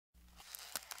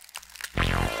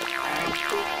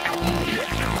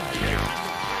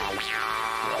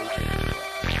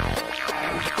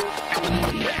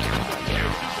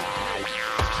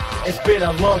It's been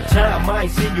a long time, I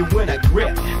ain't seen you in a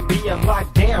grip. Being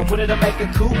locked down, wanted to make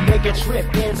a cool nigga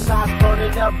trip. Inside's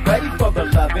burning up, ready for the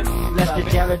loving. Let's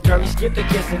get down and dirty, skip the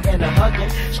kissing and the hugging.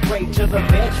 Straight to the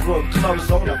bedroom, clothes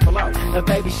on the floor. The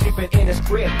baby sleeping in his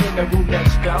crib in the room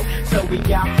next door. So we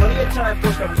got plenty of time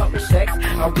for some couple sex.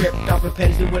 I ripped off the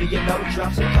panties and what do you know,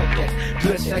 drop some cocaine.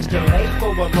 Good sex delayed for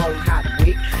a long hot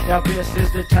week. Now this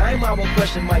is the time I will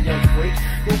question my young freak.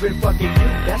 Who been fucking you?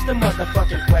 That's the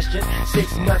motherfucking question.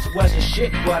 6 months wasn't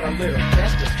shit, but a little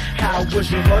tested. How was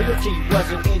your loyalty?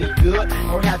 Wasn't any good?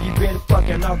 Or have you been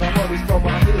fucking all the homies from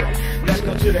my hood? Let's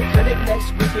go to the clinic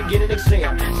next week and get an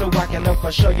exam, so I can know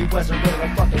for sure you wasn't really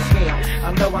a fucking scam.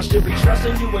 I know I should be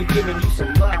trusting you and giving you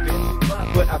some loving,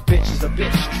 but a bitch is a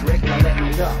bitch trick. Now let me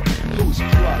know who's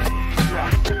plugging.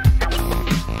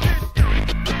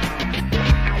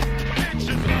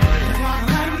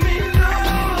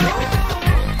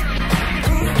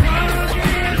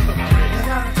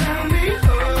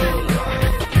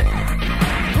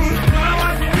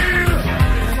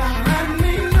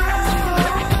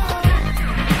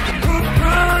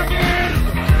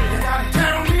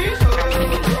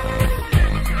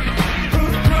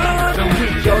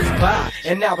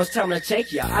 And now it's time to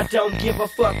take ya. I don't give a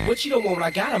fuck what you don't want,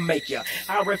 I gotta make ya.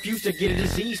 I refuse to get a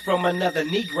disease from another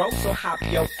Negro, so hop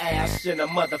your ass in a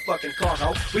motherfucking car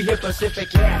home. We hit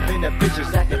Pacific Ave and the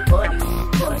bitches acting funny.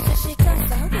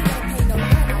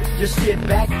 Just sit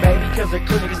back, baby, cause the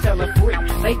clinic is telling free.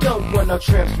 They don't want no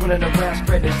tramps running around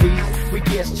spread disease. We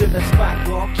get to the spot,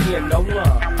 walk in, no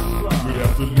love. Good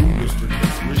afternoon, Mr.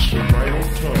 K-Switch, you're right on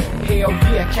time. Hell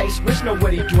yeah, K-Switch, know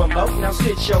what he doing, low. Now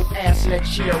sit your ass in that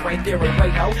chair right there and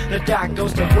wait, ho. The doc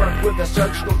goes to work with the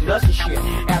surgical gloves and shit.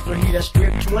 After he done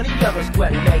stripped 20 others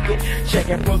wet naked.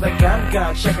 Checking for the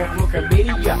gun, checking for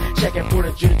chlamydia. Checking for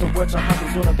the genital warts or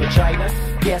herpes on the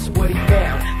vagina. Guess what he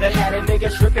found? That had a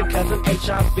nigga tripping cause of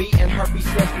HIV and herpes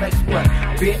simplex. What?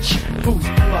 Bitch, who's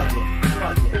plugging?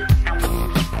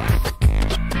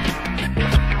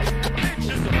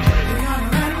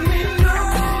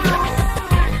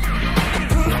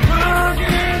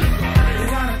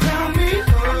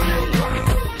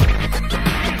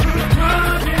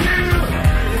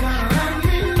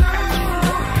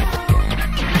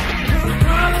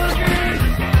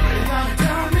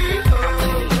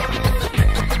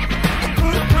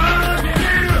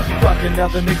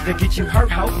 Another nigga to get you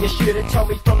hurt, ho. You should've told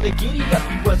me from the giddy up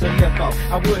you was a nympho.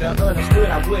 I would've understood,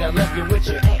 I would've left you with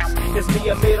your ex. Cause me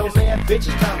a middleman, bitch,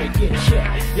 it's time to get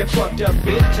checked. You fucked up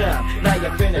big time, now you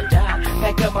finna die.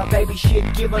 Pack up my baby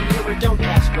shit, give a mirror, don't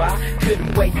ask why.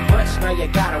 Couldn't wait much, now you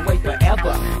gotta wait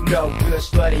forever. No good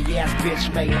slutty ass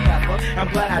bitch made heifer. I'm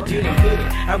glad I didn't hit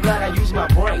it, I'm glad I used my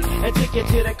brain and took you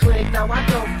to the clinic, now I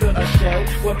don't feel ashamed.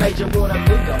 What made you wanna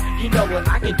mingle? You know what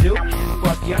I can do.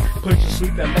 Fuck ya, put you to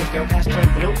sleep and make your ass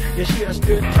turn blue. You should've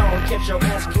stood tall and kept your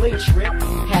ass clean, trip.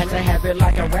 Had to have it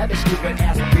like a rabbit, stupid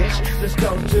ass bitch. Let's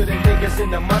go to the niggas in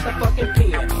the motherfucking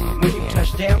pen. When you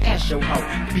touch down, ask your hoe,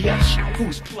 bitch,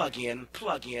 who's plugging?